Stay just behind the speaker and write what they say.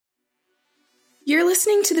You're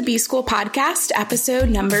listening to the B School Podcast, episode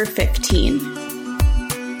number 15.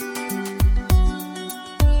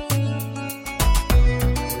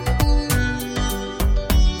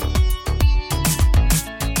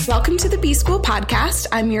 Welcome to the B School Podcast.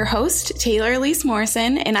 I'm your host, Taylor Elise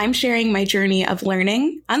Morrison, and I'm sharing my journey of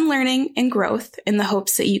learning, unlearning, and growth in the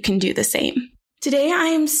hopes that you can do the same. Today, I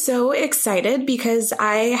am so excited because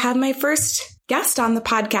I have my first guest on the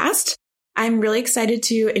podcast. I'm really excited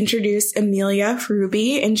to introduce Amelia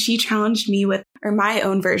Ruby, and she challenged me with my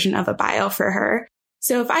own version of a bio for her.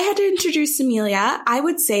 So if I had to introduce Amelia, I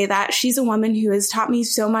would say that she's a woman who has taught me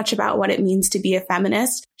so much about what it means to be a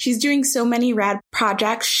feminist. She's doing so many rad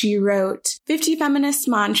projects. She wrote 50 Feminist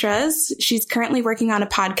Mantras. She's currently working on a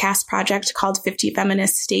podcast project called 50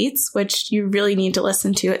 Feminist States, which you really need to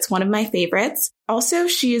listen to. It's one of my favorites. Also,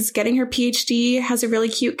 she is getting her PhD, has a really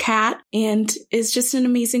cute cat, and is just an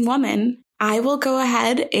amazing woman. I will go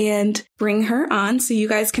ahead and bring her on so you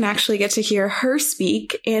guys can actually get to hear her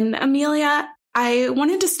speak. And Amelia, I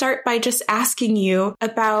wanted to start by just asking you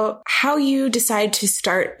about how you decide to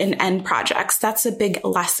start and end projects. That's a big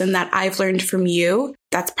lesson that I've learned from you.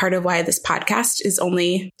 That's part of why this podcast is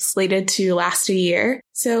only slated to last a year.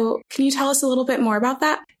 So can you tell us a little bit more about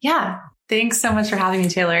that? Yeah. Thanks so much for having me,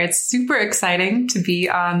 Taylor. It's super exciting to be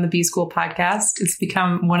on the B School Podcast. It's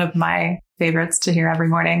become one of my favorites to hear every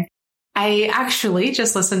morning. I actually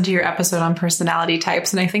just listened to your episode on personality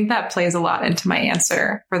types, and I think that plays a lot into my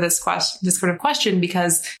answer for this sort of question,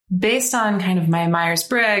 because based on kind of my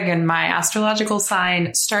Myers-Briggs and my astrological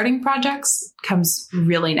sign, starting projects comes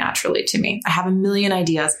really naturally to me. I have a million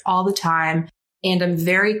ideas all the time, and I'm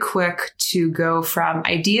very quick to go from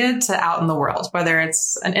idea to out in the world, whether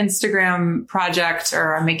it's an Instagram project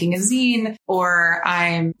or I'm making a zine or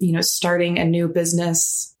I'm, starting a new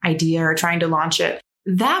business idea or trying to launch it.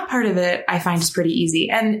 That part of it I find is pretty easy.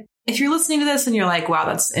 And if you're listening to this and you're like, wow,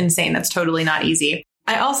 that's insane, that's totally not easy,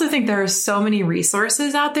 I also think there are so many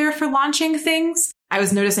resources out there for launching things. I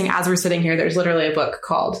was noticing as we're sitting here, there's literally a book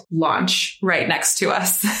called Launch right next to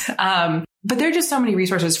us. But there are just so many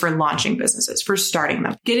resources for launching businesses, for starting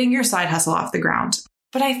them, getting your side hustle off the ground.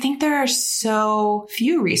 But I think there are so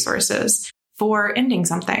few resources for ending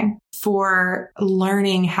something, for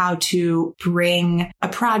learning how to bring a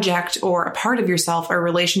project or a part of yourself or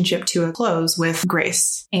relationship to a close with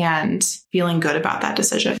grace and feeling good about that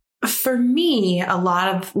decision. For me, a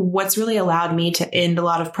lot of what's really allowed me to end a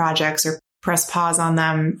lot of projects or press pause on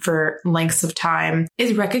them for lengths of time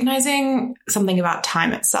is recognizing something about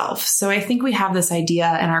time itself. So I think we have this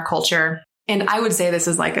idea in our culture, and I would say this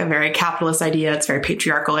is like a very capitalist idea, it's a very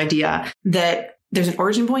patriarchal idea, that there's an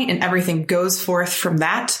origin point and everything goes forth from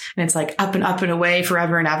that. And it's like up and away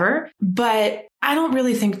forever and ever. But I don't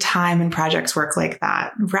really think time and projects work like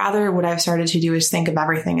that. Rather, what I've started to do is think of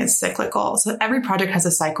everything as cyclical. So every project has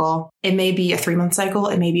a cycle. It may be a 3-month cycle.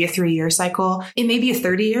 It may be a 3-year cycle. It may be a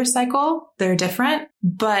 30-year cycle. They're different.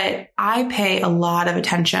 But I pay a lot of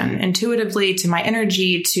attention intuitively to my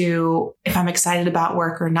energy, to if I'm excited about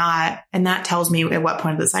work or not. And that tells me at what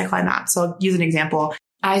point of the cycle I'm at. So I'll use an example.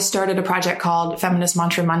 I started a project called Feminist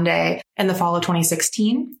Mantra Monday in the fall of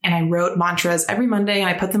 2016, and I wrote mantras every Monday, and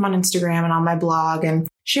I put them on Instagram and on my blog and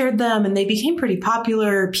shared them, and they became pretty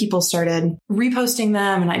popular. People started reposting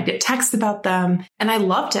them, and I'd get texts about them, and I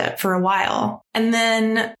loved it for a while. And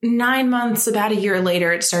then 9 months, about a year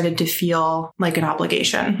later, it started to feel like an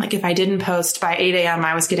obligation. Like if I didn't post by 8 a.m.,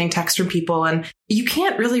 I was getting texts from people, and you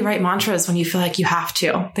can't really write mantras when you feel like you have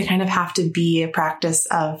to. They kind of have to be a practice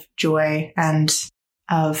of joy and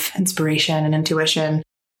of inspiration and intuition.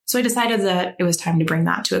 So I decided that it was time to bring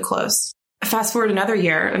that to a close. Fast forward another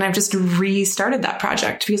year, and I've just restarted that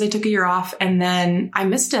project because I took a year off and then I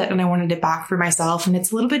missed it and I wanted it back for myself. And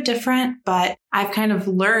it's a little bit different, but I've kind of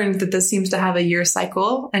learned that this seems to have a year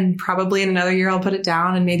cycle, and probably in another year I'll put it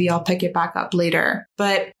down and maybe I'll pick it back up later.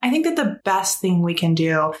 But I think that the best thing we can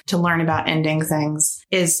do to learn about ending things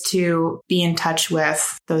is to be in touch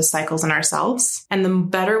with those cycles in ourselves. And the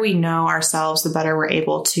better we know ourselves, the better we're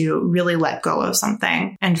able to really let go of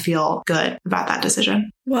something and feel good about that decision.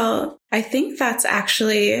 Well, I think that's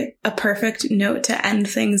actually a perfect note to end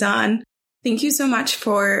things on. Thank you so much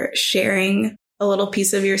for sharing a little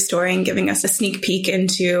piece of your story and giving us a sneak peek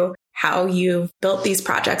into how you've built these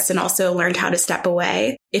projects and also learned how to step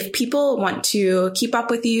away. If people want to keep up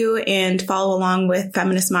with you and follow along with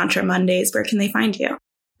Feminist Mantra Mondays, where can they find you?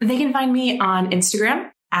 They can find me on Instagram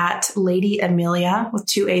at Lady Amelia with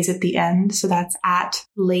 2 A's at the end. So that's at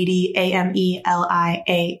Lady AMELIAA.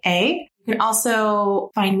 You can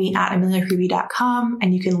also find me at ameliaruby.com,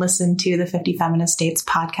 and you can listen to the 50 Feminist States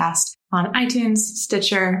podcast on iTunes,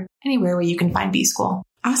 Stitcher, anywhere where you can find B School.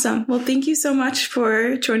 Awesome. Well, thank you so much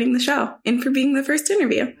for joining the show and for being the first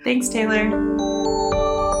interview. Thanks, Taylor.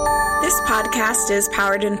 This podcast is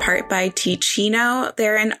powered in part by Teachino.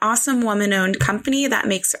 They're an awesome woman-owned company that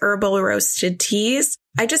makes herbal roasted teas.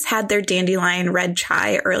 I just had their dandelion red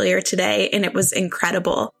chai earlier today, and it was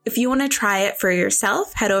incredible. If you want to try it for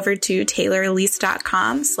yourself, head over to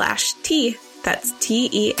taylorelise.com/tea. That's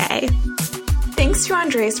TEA. Thanks to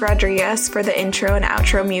Andres Rodriguez for the intro and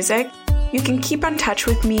outro music. You can keep in touch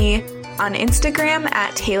with me on Instagram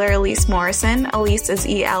at Taylor Elise Morrison. Elise is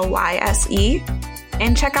ELYSE.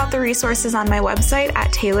 And check out the resources on my website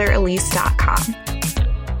at taylorelise.com.